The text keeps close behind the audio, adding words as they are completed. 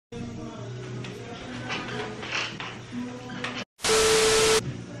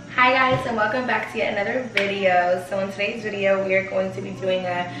Hi guys, and welcome back to yet another video. So in today's video we are going to be doing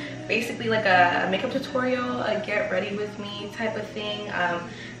basically like a makeup tutorial, a get ready with me type of thing, of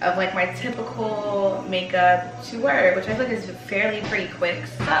like my typical makeup to wear, which I feel like is fairly pretty quick.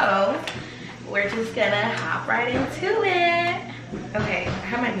 So we're just gonna hop right into it. Okay, I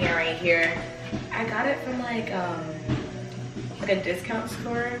have my mirror right here. I got it from like a discount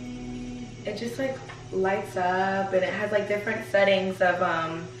store. It just like lights up and it has like different settings of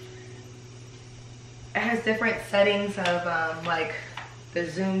like the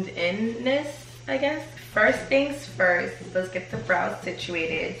zoomed inness, I guess. First things first, let's get the brows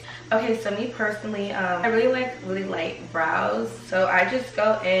situated. Okay, so me personally, I really like really light brows, so I just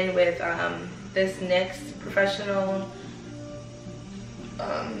go in with this NYX professional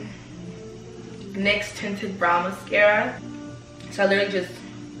NYX tinted brow mascara. So I literally just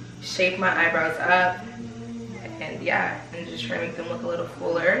shape my eyebrows up and yeah, and just try to make them look a little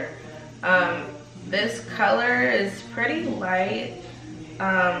fuller. This color is pretty light,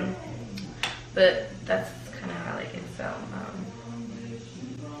 but that's kind of how I like it.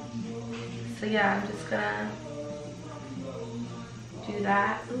 So yeah, I'm just gonna do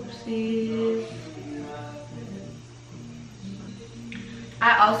that. Oopsies.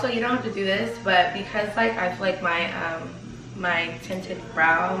 I also, you don't have to do this, but because like I feel like my tinted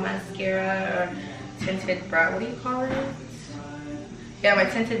brow mascara, or tinted brow, what do you call it? Yeah, my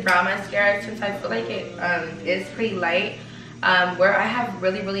tinted brow mascara, since I feel like it is pretty light, where I have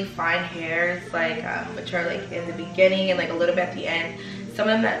really fine hairs, like which are like in the beginning and like a little bit at the end. Some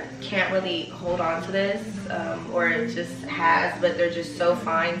of them that can't really hold on to this, or it just has, but they're just so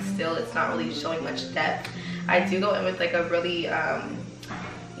fine still, it's not really showing much depth. I do go in with like a really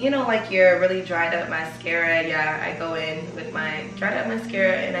you know, like your really dried up mascara. Yeah, I go in with my dried up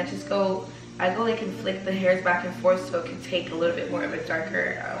mascara and I go like and flick the hairs back and forth so it can take a little bit more of a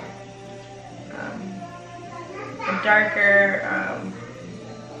darker,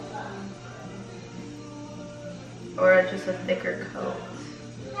 or just a thicker coat.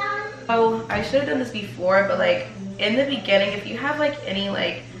 Oh, I should have done this before, but like in the beginning, if you have like any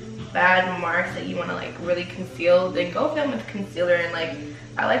like bad marks that you want to like really conceal, then go film with concealer, and like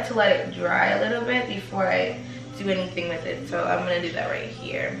I like to let it dry a little bit before I do anything with it. So I'm gonna do that right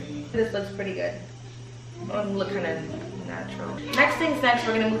here. This looks pretty good. It'll look kind of natural. Next things next,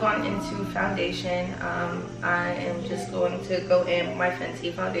 we're gonna move on into foundation. I am just going to go in with my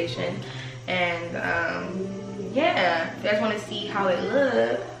Fenty foundation, and yeah, if you guys want to see how it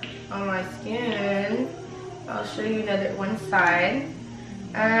looks on my skin, I'll show you another one side.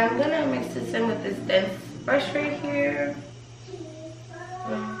 I'm gonna mix this in with this dense brush right here.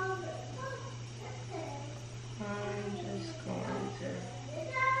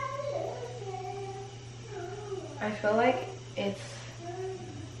 I feel like it's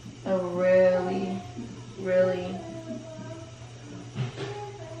a really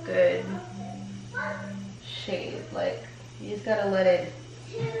good shade. Like, you just gotta let it,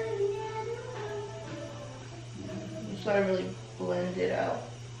 just gotta really blend it out.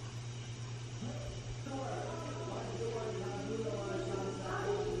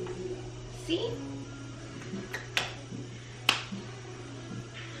 See?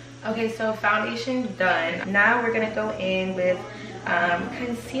 Okay, so foundation done. Now we're gonna go in with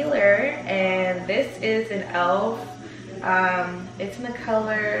concealer, and this is an e.l.f. It's in the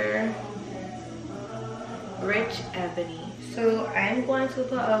color Rich Ebony. So I'm going to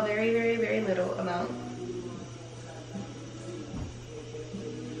put a very little amount.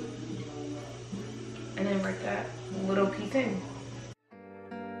 And then work that little piece in.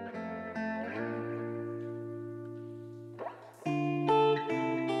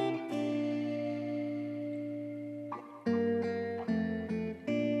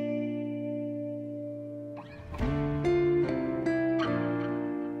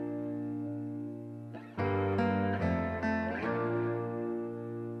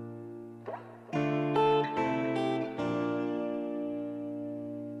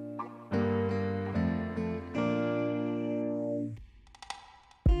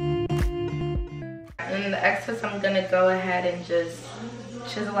 And the excess, I'm gonna go ahead and just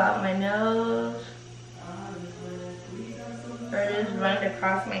chisel out my nose, or just run it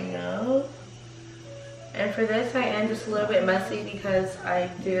across my nose. And for this, I am just a little bit messy because I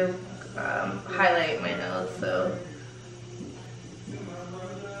do highlight my nose, so.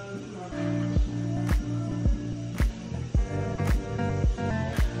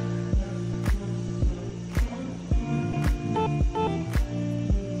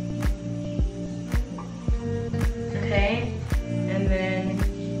 Okay, and then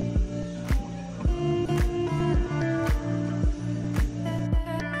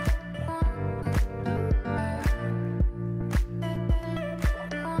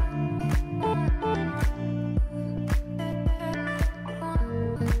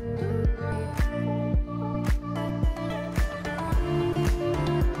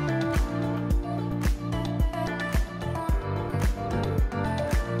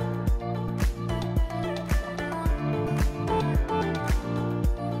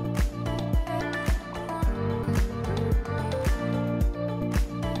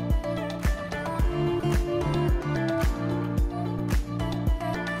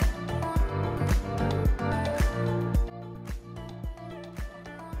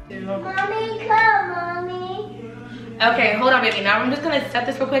Mommy, come, mommy. Okay, hold on, baby. Now I'm just gonna set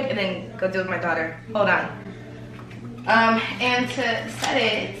this real quick and then go deal with my daughter. Hold on. And to set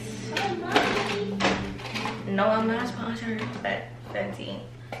it, no, I'm not sponsored, but Fenty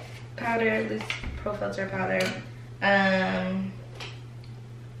powder, loose pro filter powder. I'm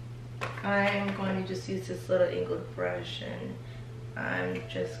going to just use this little angled brush, and I'm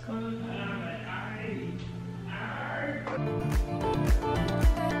just going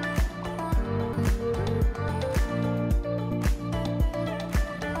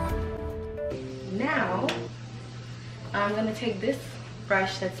now I'm gonna take this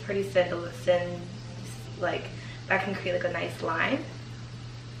brush that's pretty thin, like that can create like a nice line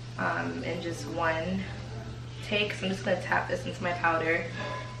in just one take. So I'm just gonna tap this into my powder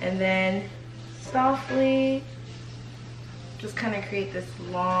and then softly just kind of create this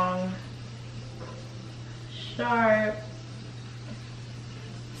long, sharp.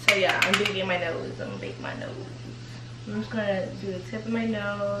 So yeah, I'm baking my nose. I'm gonna bake my nose. I'm just gonna do the tip of my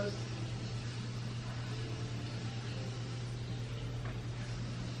nose.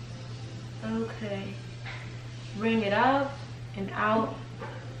 Okay, bring it up and out.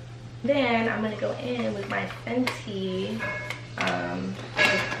 Then I'm gonna go in with my Fenty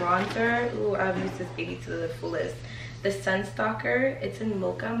bronzer. Ooh, I've used this baby to the fullest. The Sunstalker. It's in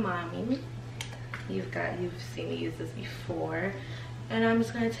Mocha Mami. You've seen me use this before. And I'm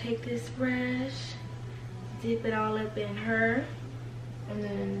just gonna take this brush, dip it all up in her, and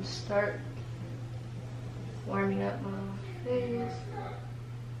then start warming up my face.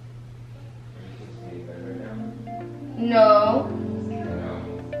 No.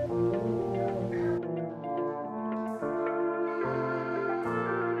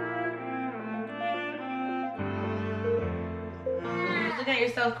 Look at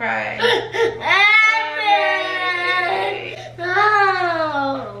yourself cry.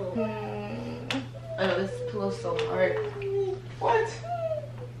 Oh, this pillow's so hard. What?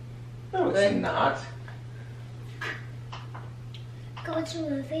 No, it's not. Go watch a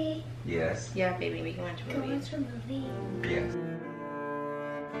movie. Yes. Yeah, baby, we can watch a Go movie. watch a movie. Yes.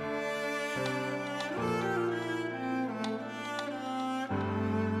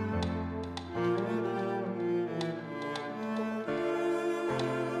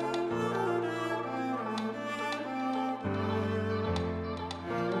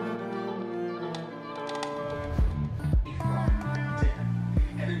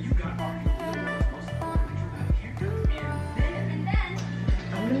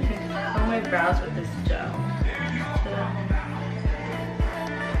 I'm gonna comb my brows with this gel.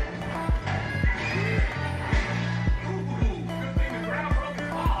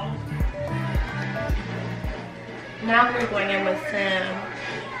 Now we're going in with some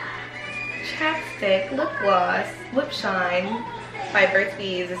chapstick, lip gloss, Lip Shine by Burt's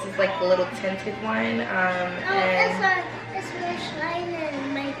Bees. This is like the little tinted one. And it's for shine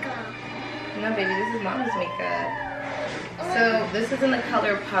and makeup. no, baby, this is Mom's makeup. So this is in the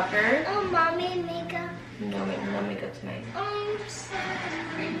color Pucker. Oh, mommy makeup. No makeup tonight. I'm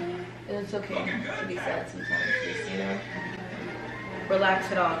sorry. It's okay to be sad sometimes, just, you know,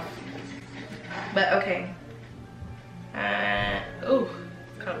 relax it off. But okay. Ooh,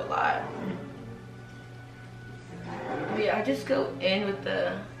 it's kind of a lot. But yeah, I just go in with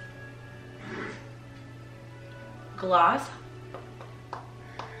the gloss.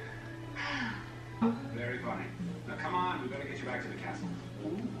 Very funny. Now come on, we better get you back to the castle.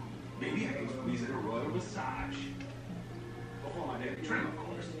 Ooh, maybe I can squeeze in a royal massage. Before my daily trim, of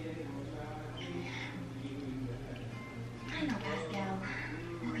course. I know, Pascal.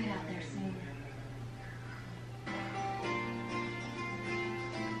 We'll get out there soon.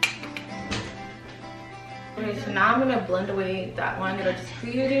 Okay, so now I'm gonna blend away that one that I just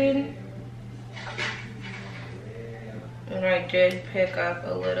created. And I did pick up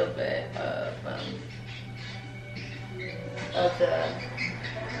a little bit of the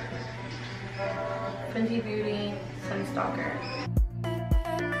Fenty Beauty Sunstalker.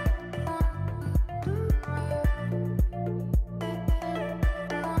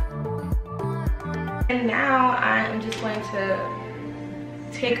 And now I'm just going to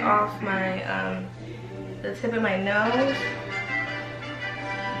take off my the tip of my nose.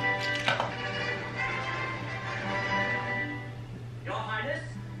 Your Highness,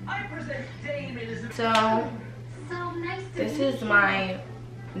 I present Dame Elizabeth. So Nice to this is my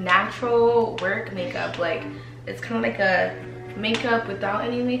natural work makeup. Like, it's kind of like a makeup without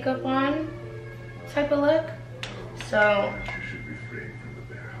any makeup on type of look. So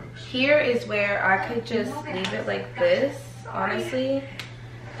here is where I could just leave it like this, honestly.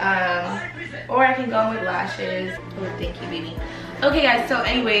 Or I can go with lashes. Oh, thank you, baby. Okay guys, so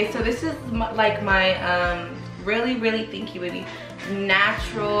anyway, so this is like my really thank you baby,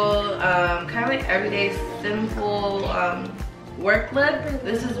 natural kind of like everyday simple work look.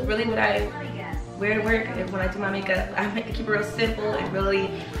 This is really what I wear to work. And when I do my makeup, I keep it real simple and really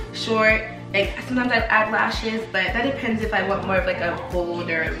short. Like sometimes I add lashes, but that depends if I want more of like a bold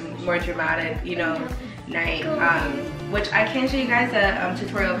or more dramatic, you know, night. Which I can show you guys a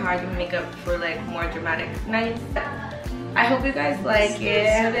tutorial of how I do makeup for like more dramatic nights. I hope you guys like it.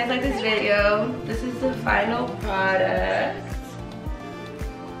 I hope you guys like this video. This is the final product.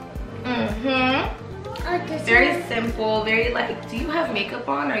 Very simple, very like, do you have makeup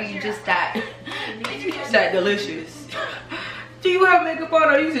on or are you just that, you just that delicious? Do you have makeup on or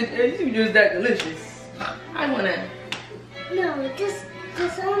are you just that delicious? I wanna. No, this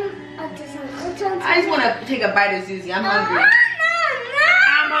one. I just wanna take a bite of Susie. I'm hungry.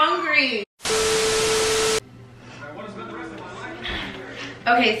 I'm hungry.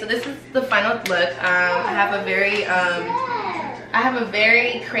 Okay, so this is the final look. I have a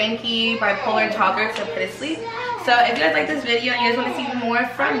very cranky bipolar toddler to put to sleep. So if you guys like this video and you guys want to see more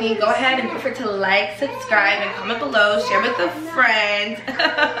from me, go ahead and don't forget to like, subscribe, and comment below. Share with a friend.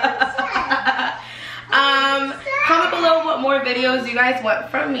 Comment below what more videos you guys want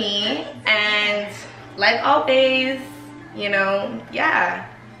from me. And like always, you know, yeah.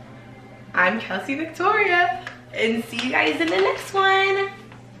 I'm Kelsey Victoria. And see you guys in the next one.